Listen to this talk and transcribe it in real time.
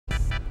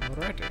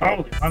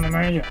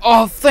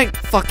Oh, thank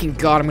fucking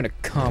God, I'm gonna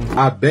come.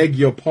 I beg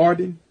your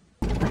pardon?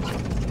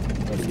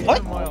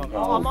 What?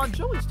 Oh, I'm on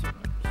Joey's team.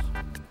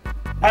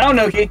 I don't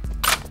know, Key.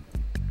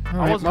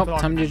 Alright, well,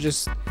 time to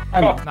just...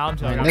 No, I'm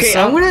joking. Okay,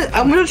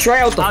 I'm gonna try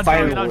out the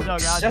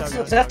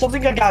fireworks. That's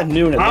something I got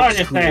new. I was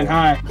just saying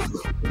hi.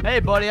 Hey,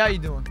 buddy, how you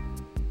doing?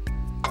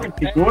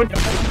 Pretty good.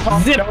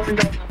 Zip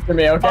for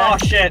me, okay? Oh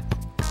shit.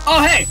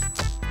 Oh hey.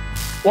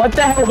 What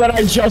the hell did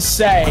I just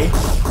say?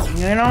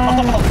 You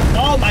know.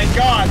 Oh my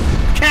God.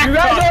 You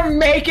guys are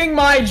making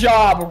my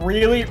job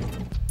really.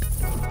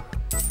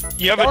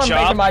 You have a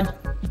job?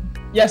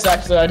 Yes,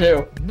 actually, I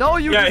do. No,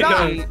 you do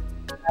not.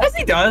 Yes,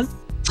 he does.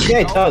 Yeah,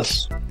 it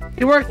does.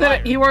 He works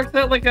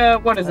at like a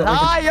what is it?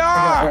 Like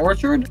Liar! an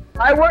orchard?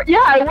 I work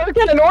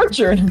at an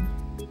orchard.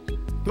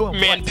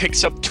 Man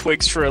picks up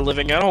twigs for a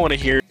living. I don't want to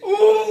hear.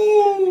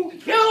 Ooh,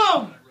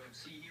 kill him!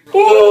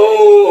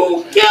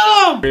 Ooh,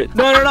 kill him!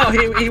 No.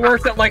 He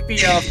works at like the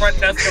front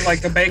desk of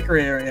like the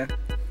bakery area.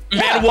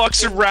 Man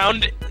walks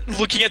around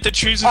looking at the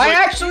trees. And I like,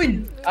 actually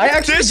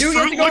this do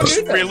get fruit to go looks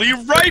do that. really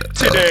ripe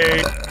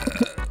today.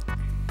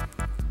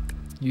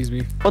 Excuse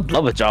me. I'd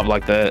love a job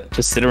like that.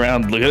 Just sit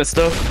around, look at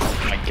stuff.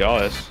 Oh my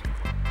gosh.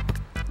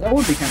 That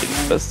would be kind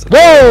of nice.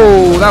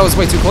 Whoa! That was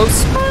way too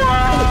close.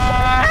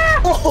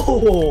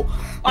 Oh,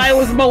 I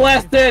was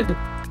molested.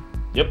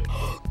 Yep.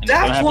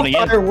 That's what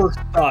fireworks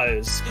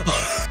does.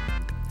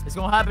 It's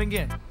gonna happen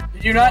again.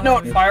 Did you not know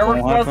what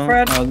fireworks was,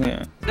 Fred?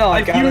 Okay. No,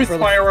 I've used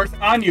fireworks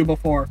on you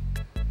before.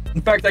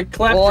 In fact, I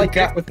clapped your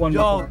dick with one Yo,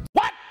 before.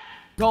 what?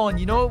 Dolan,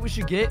 you know what we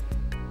should get?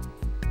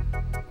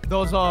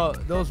 Those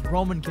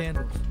Roman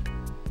candles.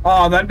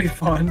 Oh, that'd be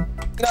fun.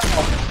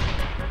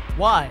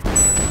 Why?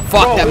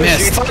 Fuck, that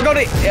missed. If I go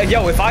to,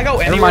 if I go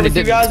anywhere mind, with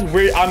it you guys,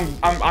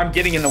 I'm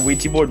getting in the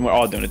Ouija board and we're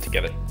all doing it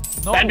together.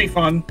 No, That'd be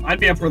fun. I'd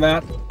be up for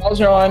that.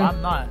 How's Ron?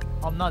 I'm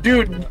not.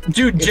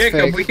 Dude,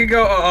 Jacob, fake. we could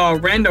go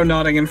rando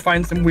nodding and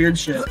find some weird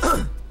shit.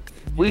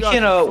 We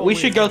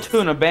should go to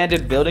an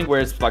abandoned building where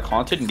it's like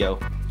haunted and go.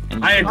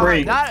 And I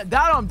agree. That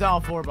I'm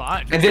down for, but I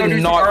And Go then do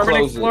some not urban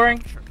close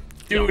exploring?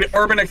 Dude,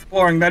 urban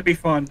exploring, that'd be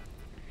fun.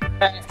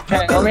 Hey,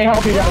 let me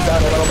help you guys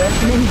out a little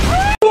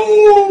bit.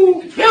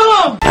 Ooh,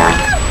 kill him!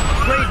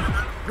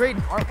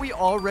 Graydon, aren't we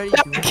already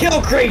doing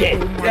Kill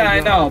Kragan! Yeah, I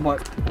know,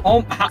 but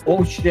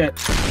oh shit.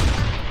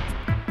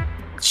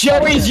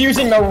 Joey's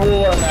using the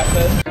ruler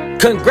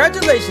method.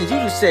 Congratulations, you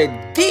just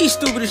said the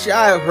stupidest shit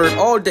I have heard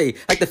all day.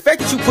 Like the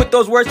fact that you put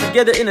those words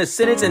together in a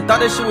sentence and thought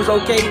that shit was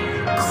okay.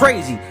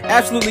 Crazy.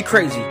 Absolutely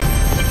crazy.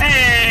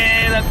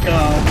 Hey, let's go.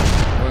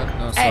 What?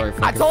 No, Hey, sorry. I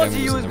fucking told family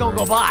you you was in the gonna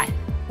go room. by.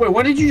 Wait,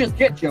 what did you just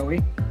get,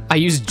 Joey? I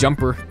used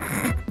jumper.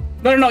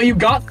 No, you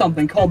got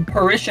something called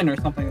Parisian or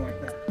something like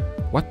that.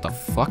 What the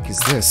fuck is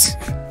this?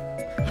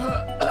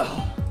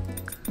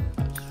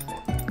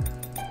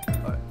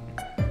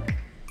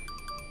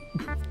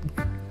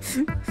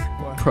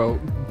 Bro,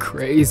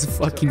 Gray's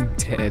fucking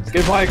dead.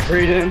 Goodbye,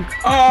 Kragan.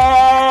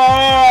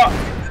 Oh!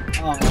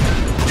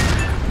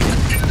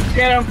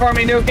 Get him for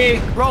me,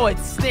 Nuki. Bro, it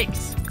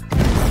stinks.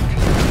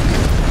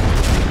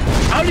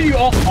 How do you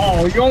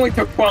oh, you only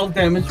took 12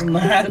 damage from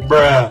that.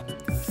 Bruh.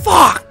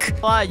 Fuck!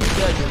 Why you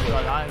dead, dude?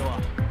 I ain't gonna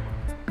lie.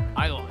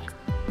 I ain't gonna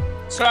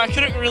lie. So I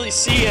couldn't really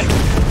see it in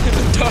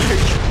the dark.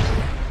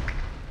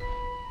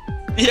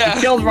 Yeah.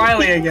 Killed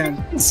Riley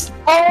again.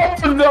 All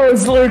of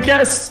those,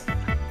 Lucas!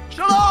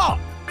 Shut up!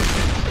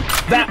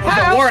 That was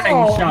a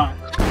warning shot.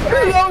 What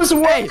are those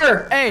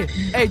were? Hey,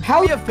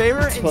 do me a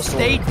favor and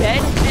stay dead,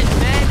 and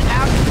then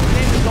after the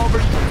game is over,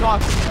 you can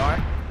talk to me,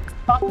 alright?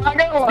 I'm not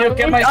gonna lie. Dude,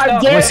 get my I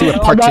stuff. Let's see what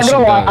I'm not partition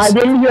gonna lie. does. I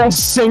didn't hear a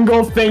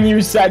single thing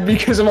you said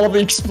because of all the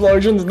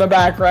explosions in the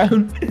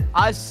background.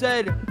 I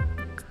said...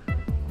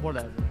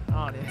 Whatever.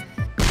 Oh, yeah.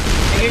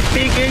 Can you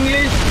speak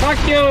English? Fuck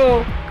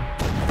you!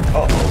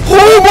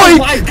 Oh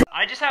my god!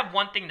 I just have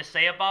one thing to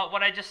say about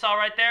what I just saw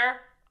right there.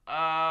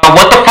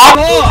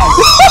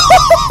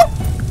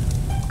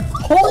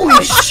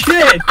 Holy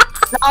shit!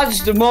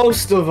 Dodged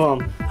most of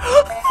them.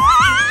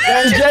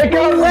 And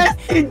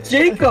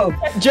Jacob,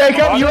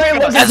 Jacob, you ain't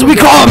listening. As we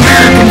call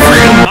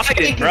American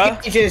freedom! Bro.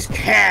 Just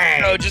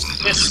can't. No,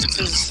 just this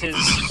is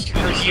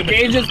her human.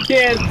 Gage's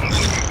kid.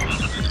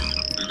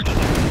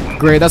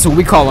 Gray, that's what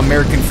we call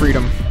American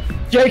freedom.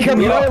 Jacob,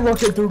 you ain't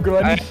looking too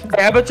good.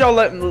 How about y'all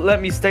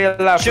let me stay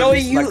alive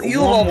Joey, for just,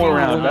 you one love more me.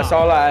 round. That's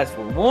all I asked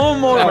for. One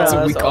more round. That's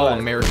what we that's all call I-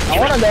 American I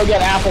wanna go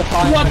get apple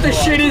pie. What the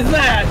shit is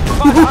that?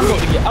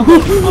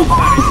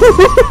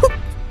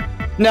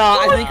 No,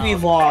 I think we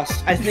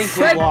lost. I think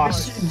we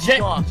lost.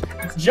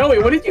 Joey,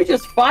 what did you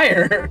just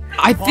fire?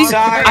 I think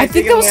Sorry, I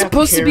think I'm that was gonna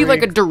supposed to be carry.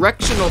 like a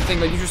directional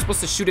thing, like you're supposed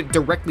to shoot it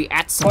directly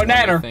at someone,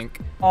 I Banana. think.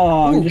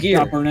 Oh, Ooh, you just gear.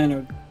 got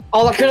burned.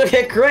 Oh, I could've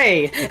hit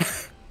Gray.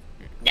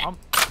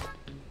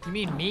 You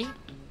mean me?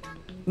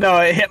 No,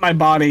 it hit my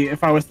body.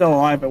 If I was still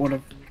alive, it would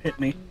have hit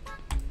me.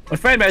 But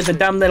Fredbear's a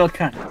dumb little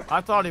cunt.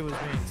 I thought he was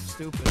being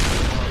stupid.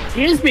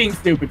 He is being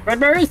stupid.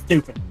 Fredbear is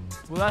stupid.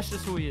 Well, that's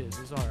just who he is.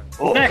 It's alright.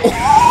 Next.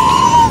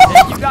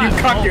 You You got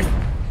cocked your...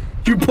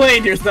 You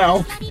played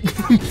yourself.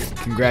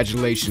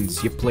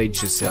 Congratulations, you played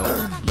yourself.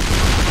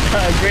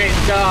 Great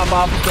job,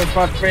 Officer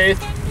Fuckface.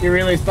 You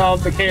really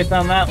solved the case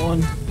on that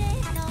one.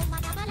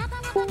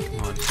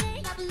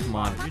 Come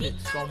on. You did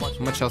so much.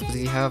 How much health does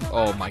he have?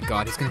 Oh my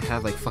god, he's gonna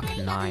have like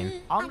fucking 9.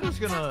 I'm just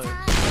gonna.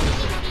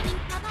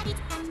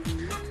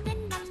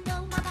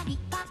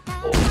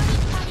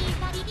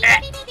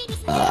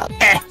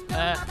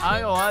 I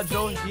ain't gonna lie,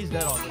 Joe, he's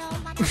dead on this one.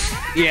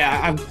 Yeah,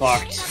 I'm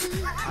fucked.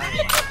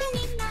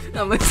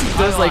 Unless he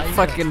does like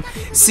fucking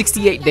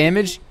 68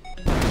 damage.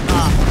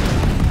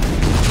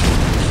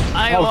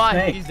 I ain't gonna lie,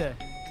 snake. he's dead.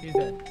 He's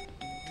dead.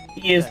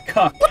 He is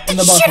cucked in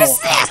the Shit is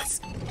butthole. this?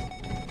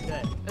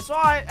 Dead. It's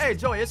alright. Hey,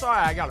 Joey, it's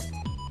alright. I got him.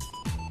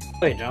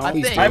 Wait, no. I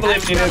think. I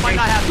believe you. I might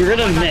not have it. You're I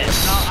gonna might not get it.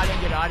 miss. No, I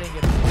didn't get it. I didn't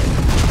get it.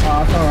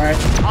 Oh, it's alright.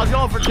 I was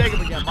going for Jacob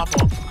again. My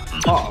fault.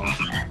 Uh-oh.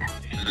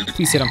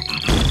 Please hit him.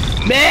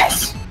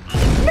 Miss!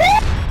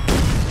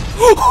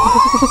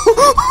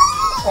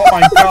 Oh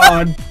my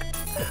god.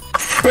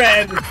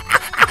 Fred.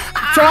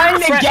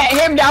 Trying to get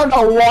him down to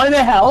 1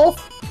 health?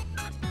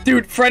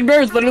 Dude,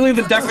 Fredbear is literally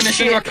the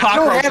definition of a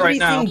cockroach right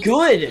now.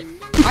 Good.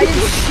 I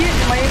have shit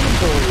in my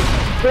inventory.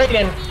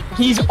 Brayden,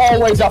 he's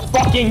always a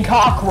fucking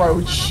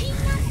cockroach.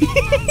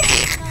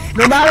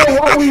 No matter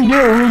what we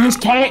do, we just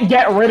can't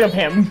get rid of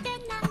him.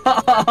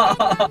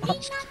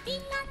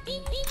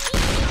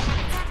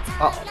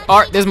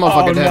 Alright, this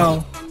motherfucker Oh dead.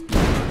 no.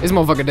 This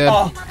motherfucker dead.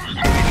 Oh.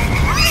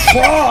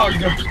 Frog!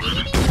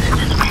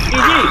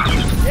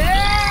 GG!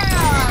 Yeah!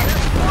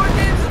 That's 4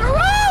 games in a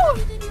row!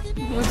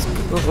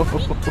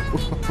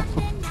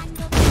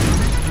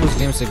 Most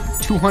games like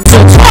 200.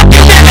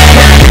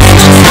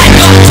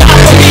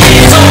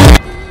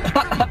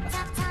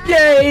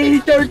 Yay!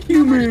 Dark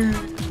humor!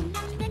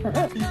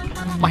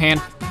 My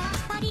hand.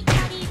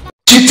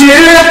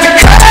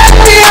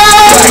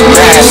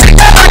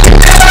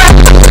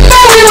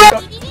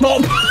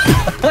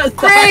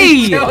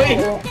 Gray!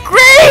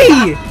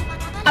 Gray!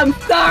 I'm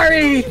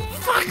sorry!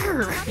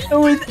 Fucker! It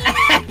was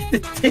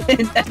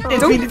accident! I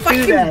didn't mean to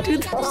do that. do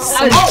that.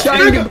 I was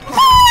trying to...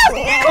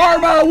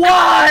 Karma,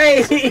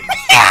 why?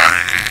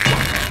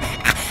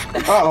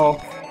 Uh-oh.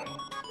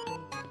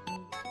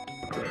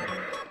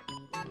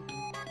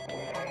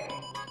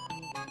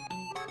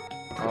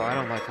 Oh, I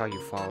don't like how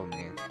you follow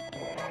me.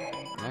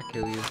 Can I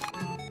kill you?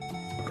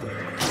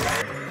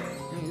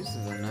 Hey, this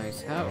is a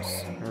nice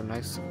house. Or a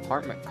nice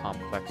apartment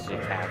complex you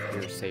have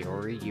here,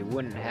 Sayori. You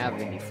wouldn't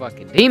have any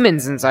fucking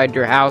demons inside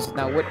your house.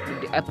 Now what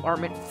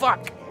apartment?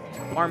 Fuck!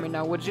 Apartment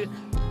now, would you?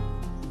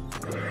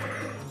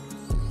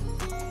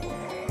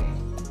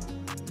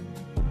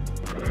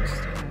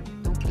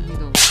 Don't give me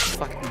those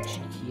fucking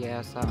cheeky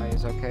ass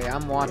eyes, okay?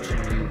 I'm watching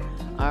you.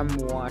 I'm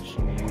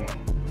watching you.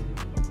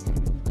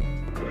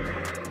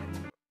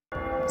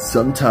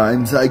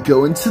 Sometimes I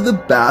go into the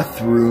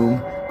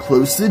bathroom,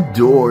 close the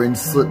door, and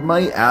slip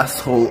my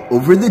asshole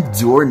over the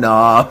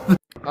doorknob.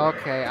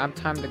 Okay, I'm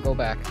time to go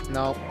back.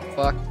 No,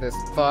 fuck this.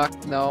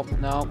 Fuck, no,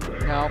 no,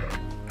 no.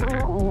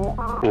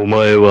 お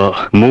前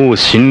はもう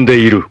死んで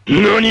いる。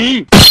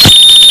何?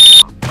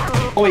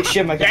 Holy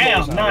shit, my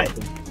damn, nice.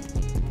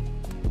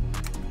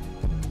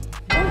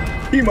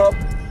 Team up.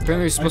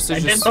 Apparently you're supposed to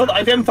just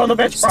I didn't throw the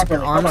bitch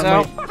properly. arms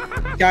out,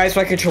 Guys,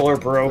 my controller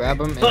broke. grab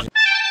him, and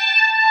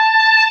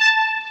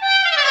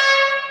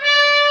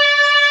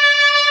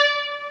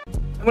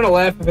I'm gonna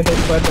laugh if it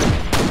hits weapon.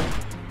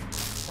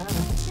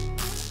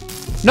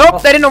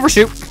 nope, they didn't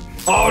overshoot.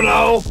 Oh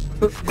no!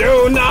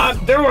 Do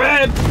not do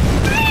it!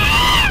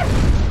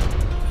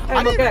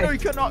 I didn't even know you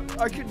could not.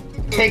 I could.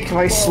 Take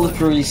my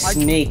slippery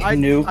snake,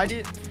 Nuke. I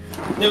did.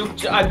 Nuke,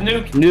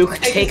 Nuke. Nuke,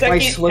 take my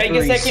slippery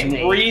Take a second,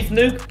 snake. breathe,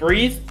 Nuke,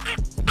 breathe.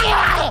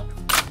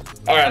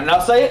 Alright, now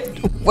say it.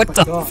 What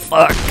the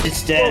fuck?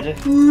 It's dead.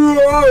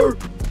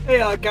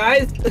 Hey,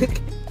 guys.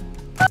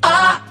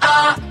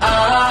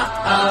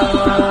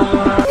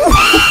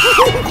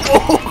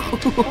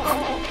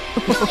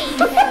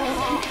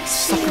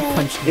 Sucker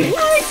punch me.